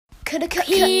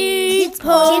Kids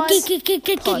Pod.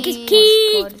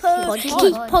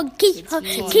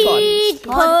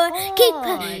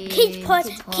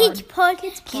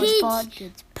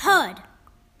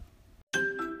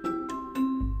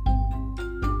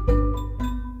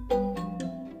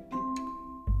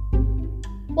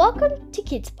 Welcome to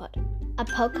Kids Pod, a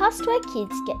podcast where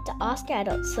kids get to ask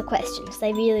adults the questions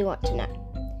they really want to know.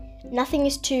 Nothing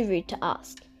is too rude to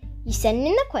ask. You send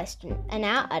in a question and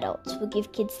our adults will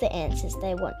give kids the answers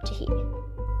they want to hear.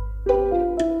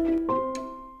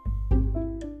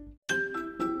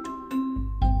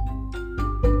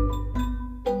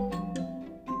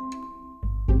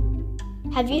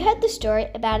 Have you heard the story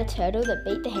about a turtle that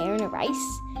beat the hare in a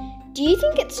race? Do you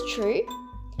think it's true?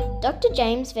 Dr.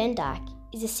 James Van Dyke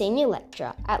is a senior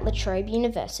lecturer at La Trobe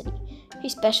University who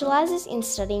specialises in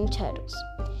studying turtles.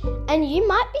 And you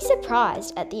might be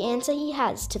surprised at the answer he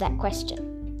has to that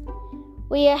question.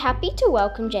 We are happy to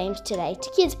welcome James today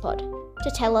to Kids Pod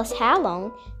to tell us how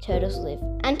long turtles live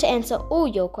and to answer all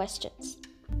your questions.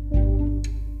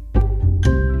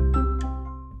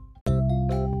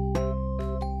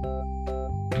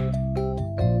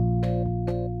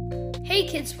 Hey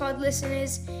Kids Pod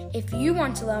listeners, if you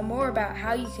want to learn more about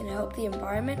how you can help the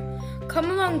environment, come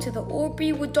along to the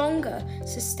Albury-Wodonga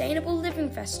Sustainable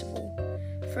Living Festival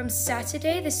from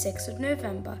Saturday the 6th of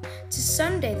November to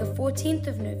Sunday the 14th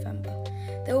of November.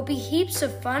 There will be heaps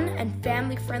of fun and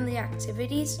family-friendly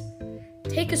activities.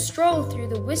 Take a stroll through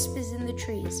the Whispers in the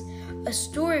Trees, a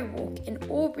story walk in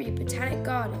Albury Botanic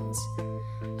Gardens,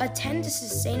 attend a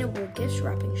sustainable gifts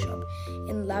wrapping shop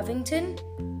in Lavington,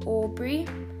 Albury,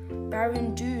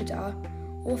 Barranduda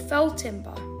or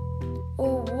Feltimber,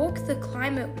 or walk the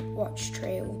Climate Watch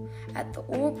Trail at the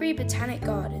Albury Botanic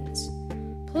Gardens.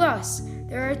 Plus,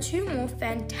 there are 2 more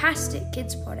fantastic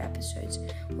Kids Pod episodes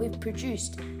we've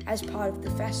produced as part of the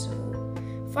festival.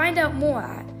 Find out more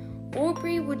at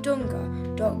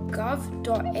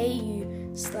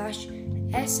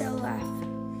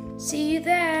alburywodonga.gov.au/SLF. See you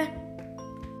there!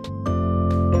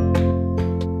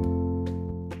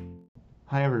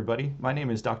 Hi everybody, my name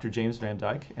is Dr. James Van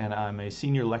Dyke and I'm a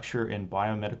senior lecturer in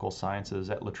biomedical sciences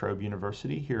at La Trobe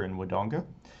University here in Wodonga.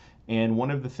 And one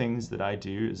of the things that I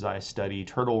do is I study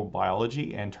turtle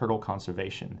biology and turtle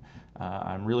conservation.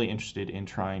 I'm really interested in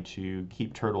trying to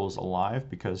keep turtles alive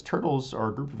because turtles are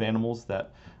a group of animals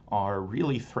that are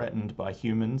really threatened by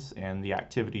humans and the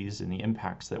activities and the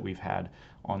impacts that we've had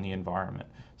on the environment.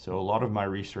 So a lot of my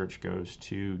research goes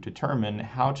to determine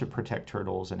how to protect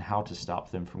turtles and how to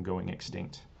stop them from going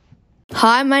extinct.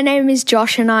 Hi, my name is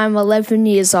Josh and I'm 11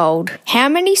 years old. How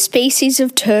many species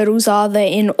of turtles are there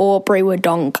in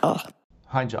Albury-Wodonga?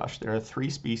 Hi Josh, there are 3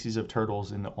 species of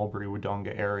turtles in the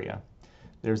Albury-Wodonga area.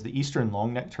 There's the eastern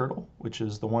long-necked turtle, which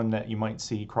is the one that you might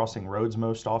see crossing roads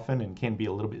most often and can be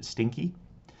a little bit stinky.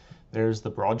 There's the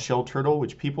broad-shelled turtle,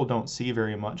 which people don't see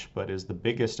very much, but is the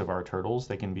biggest of our turtles.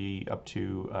 They can be up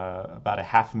to about a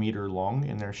half meter long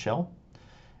in their shell.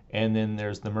 And then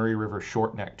there's the Murray River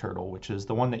short-necked turtle, which is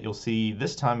the one that you'll see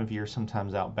this time of year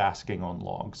sometimes out basking on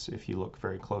logs if you look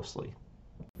very closely.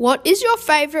 What is your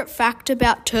favourite fact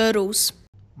about turtles?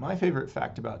 My favorite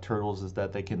fact about turtles is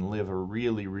that they can live a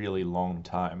really, really long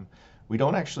time. We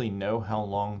don't actually know how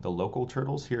long the local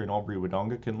turtles here in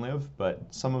Albury-Wodonga can live, but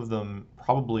some of them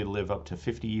probably live up to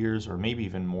 50 years or maybe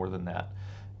even more than that.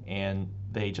 And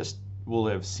they just will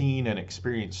have seen and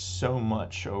experienced so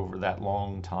much over that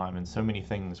long time, and so many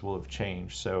things will have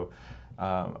changed. So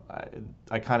I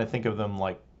kind of think of them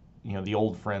like, the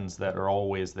old friends that are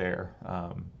always there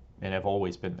and have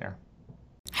always been there.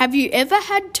 Have you ever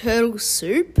had turtle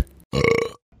soup?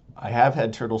 I have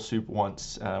had turtle soup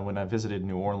once when I visited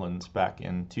New Orleans back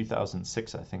in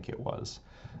 2006, I think it was.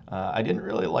 I didn't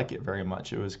really like it very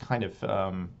much. It was kind of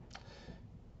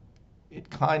it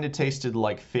kind of tasted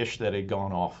like fish that had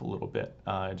gone off a little bit.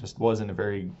 It just wasn't a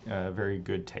very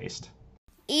good taste.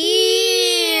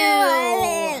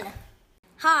 Ew!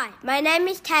 Hi, my name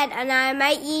is Ted and I am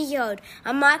 8 years old.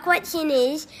 And my question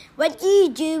is, what do you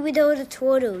do with all the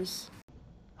turtles?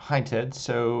 Hi Ted,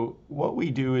 so what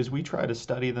we do is we try to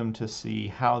study them to see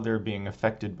how they're being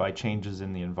affected by changes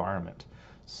in the environment.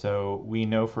 So we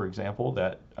know, for example,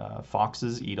 that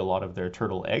foxes eat a lot of their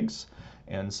turtle eggs.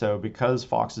 And so because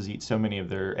foxes eat so many of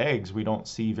their eggs, we don't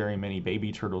see very many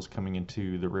baby turtles coming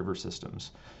into the river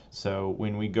systems. So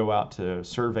when we go out to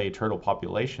survey turtle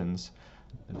populations,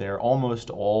 they're almost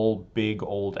all big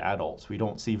old adults. We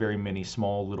don't see very many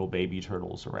small little baby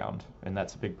turtles around. And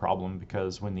that's a big problem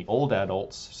because when the old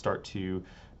adults start to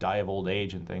die of old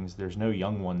age and things, there's no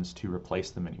young ones to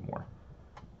replace them anymore.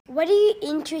 What are you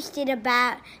interested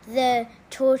about the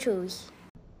turtles?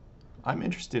 I'm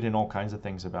interested in all kinds of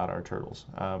things about our turtles.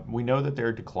 We know that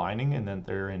they're declining and that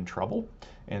they're in trouble,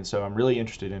 and so I'm really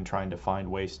interested in trying to find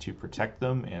ways to protect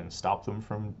them and stop them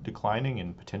from declining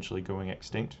and potentially going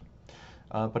extinct.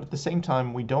 But at the same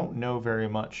time, we don't know very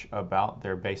much about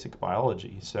their basic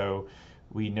biology. So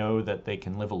we know that they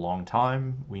can live a long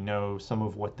time, we know some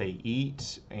of what they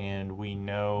eat, and we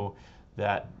know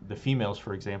that the females,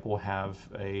 for example,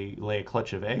 lay a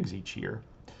clutch of eggs each year.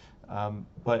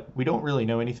 But we don't really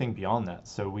know anything beyond that,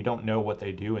 so we don't know what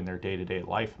they do in their day-to-day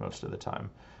life most of the time.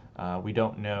 We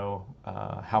don't know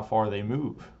how far they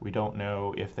move. We don't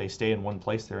know if they stay in one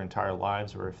place their entire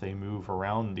lives or if they move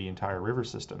around the entire river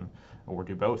system, or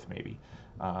do both maybe.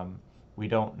 We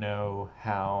don't know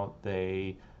how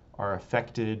they are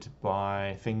affected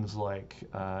by things like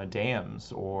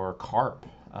dams or carp.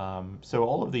 So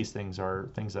all of these things are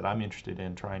things that I'm interested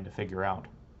in trying to figure out.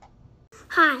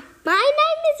 Hi, my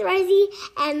name is Rosie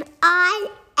and I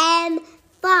am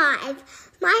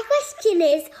 5. My question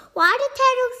is, why do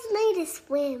turtles need to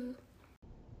swim?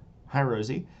 Hi,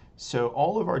 Rosie. So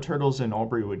all of our turtles in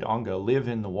Albury-Wodonga live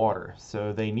in the water,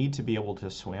 so they need to be able to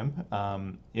swim.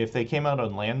 If they came out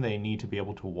on land, they need to be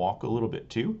able to walk a little bit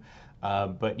too.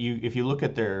 But if you look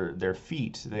at their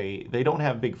feet, they don't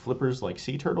have big flippers like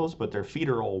sea turtles, but their feet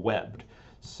are all webbed.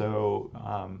 So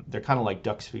they're kind of like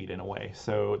duck's feet in a way.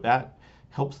 So that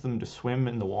helps them to swim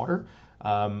in the water.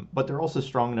 But they're also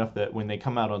strong enough that when they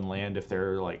come out on land, if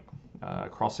they're like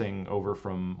crossing over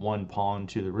from one pond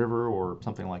to the river or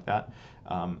something like that,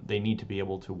 they need to be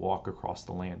able to walk across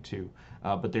the land too.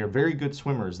 But they're very good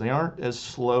swimmers. They aren't as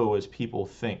slow as people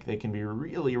think. They can be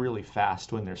really, really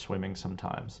fast when they're swimming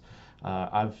sometimes.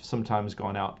 I've sometimes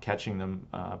gone out catching them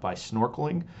by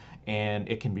snorkeling, and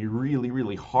it can be really,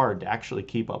 really hard to actually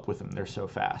keep up with them. They're so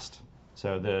fast.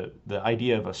 So the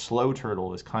idea of a slow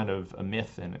turtle is kind of a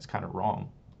myth, and it's kind of wrong.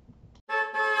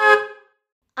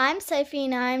 I'm Sophie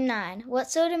and I'm 9. What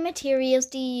sort of materials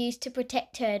do you use to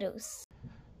protect turtles?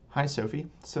 Hi, Sophie.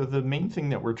 So the main thing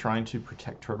that we're trying to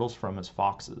protect turtles from is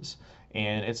foxes.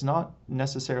 And it's not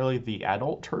necessarily the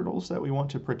adult turtles that we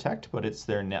want to protect, but it's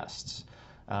their nests.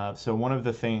 So one of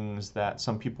the things that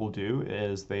some people do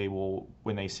is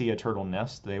when they see a turtle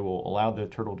nest, they will allow the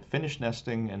turtle to finish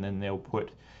nesting, and then they'll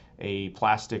put a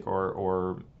plastic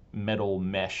or metal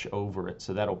mesh over it.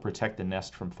 So that'll protect the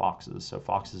nest from foxes. So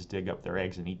foxes dig up their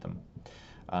eggs and eat them.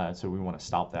 So we want to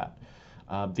stop that.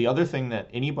 The other thing that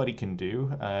anybody can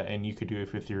do, and you could do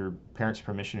it with your parents'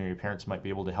 permission, or your parents might be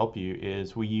able to help you,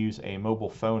 is we use a mobile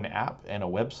phone app and a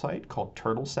website called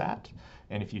TurtleSat.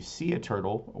 And if you see a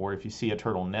turtle, or if you see a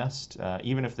turtle nest,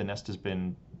 even if the nest has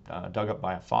been dug up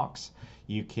by a fox,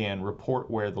 you can report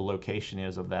where the location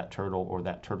is of that turtle or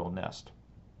that turtle nest.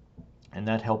 And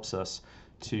that helps us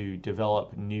to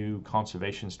develop new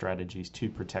conservation strategies to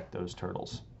protect those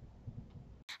turtles.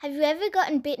 Have you ever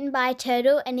gotten bitten by a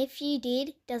turtle, and if you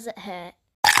did, does it hurt?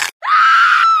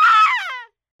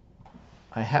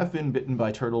 I have been bitten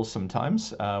by turtles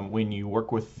sometimes. When you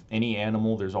work with any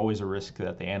animal, there's always a risk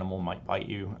that the animal might bite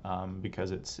you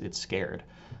because it's scared.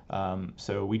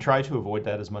 So we try to avoid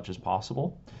that as much as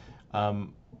possible.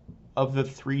 Of the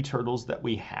 3 turtles that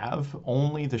we have,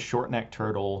 only the short-necked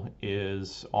turtle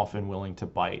is often willing to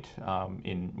bite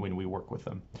when we work with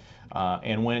them.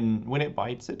 And when it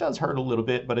bites, it does hurt a little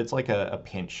bit, but it's like a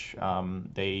pinch.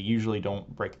 They usually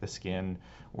don't break the skin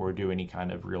or do any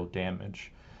kind of real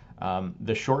damage.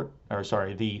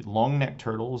 The long-necked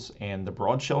turtles and the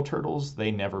broad-shell turtles,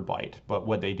 they never bite. But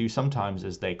what they do sometimes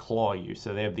is they claw you.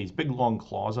 So they have these big long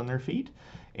claws on their feet.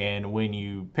 And when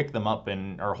you pick them up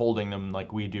and are holding them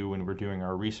like we do when we're doing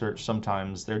our research,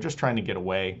 sometimes they're just trying to get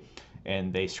away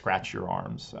and they scratch your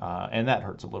arms. And that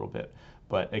hurts a little bit.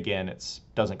 But again, it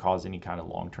doesn't cause any kind of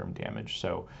long-term damage.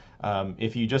 So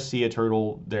if you just see a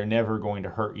turtle, they're never going to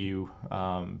hurt you.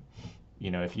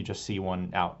 If you just see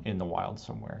one out in the wild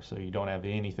somewhere. So you don't have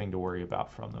anything to worry about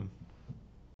from them.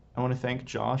 I want to thank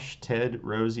Josh, Ted,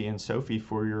 Rosie, and Sophie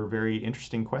for your very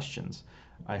interesting questions.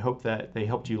 I hope that they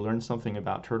helped you learn something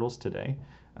about turtles today.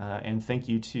 And thank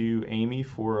you to Amy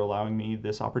for allowing me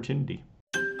this opportunity.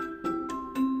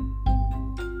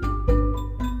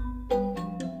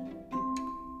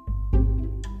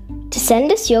 To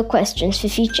send us your questions for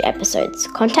future episodes,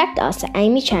 contact us at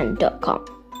amychan.com.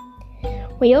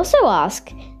 We also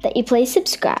ask that you please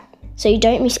subscribe so you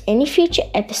don't miss any future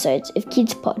episodes of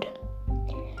Kids Pod.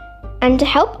 And to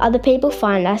help other people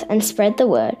find us and spread the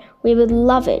word, we would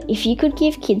love it if you could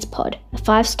give Kids Pod a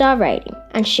 5-star rating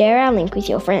and share our link with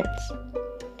your friends.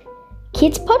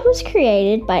 Kids Pod was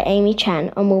created by Amy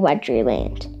Chan on Wiradjuri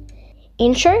land.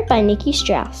 Intro by Nikki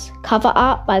Strauss. Cover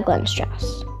art by Glenn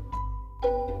Strauss.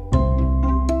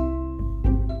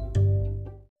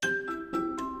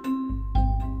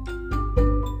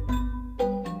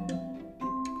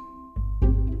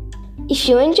 If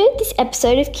you enjoyed this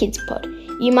episode of Kids Pod,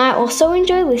 you might also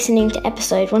enjoy listening to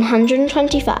episode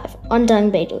 125 on dung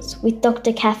beetles with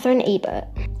Dr. Catherine Ebert.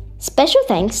 Special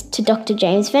thanks to Dr.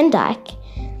 James Van Dyke,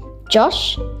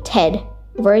 Josh, Ted,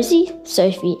 Rosie,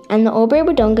 Sophie, and the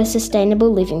Albury-Wodonga Sustainable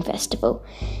Living Festival.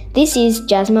 This is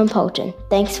Jasmine Poulton.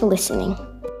 Thanks for listening.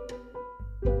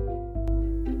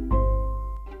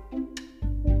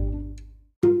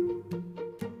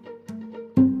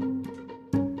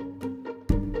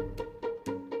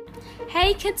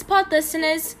 Hey Kids Pod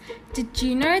listeners! Did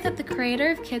you know that the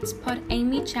creator of Kids Pod,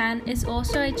 Amy Chan, is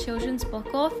also a children's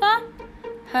book author?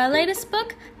 Her latest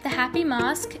book, The Happy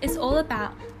Mask, is all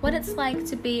about what it's like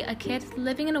to be a kid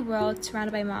living in a world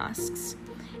surrounded by masks.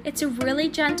 It's a really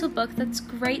gentle book that's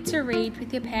great to read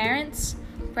with your parents,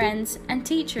 friends, and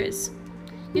teachers.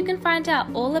 You can find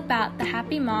out all about The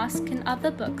Happy Mask and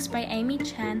other books by Amy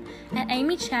Chan at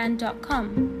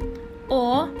amychan.com.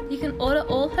 Or you can order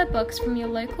all her books from your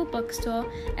local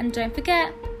bookstore, and don't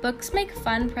forget, books make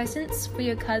fun presents for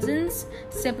your cousins,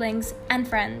 siblings, and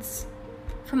friends.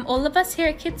 From all of us here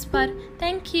at Kids Pod,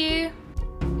 thank you!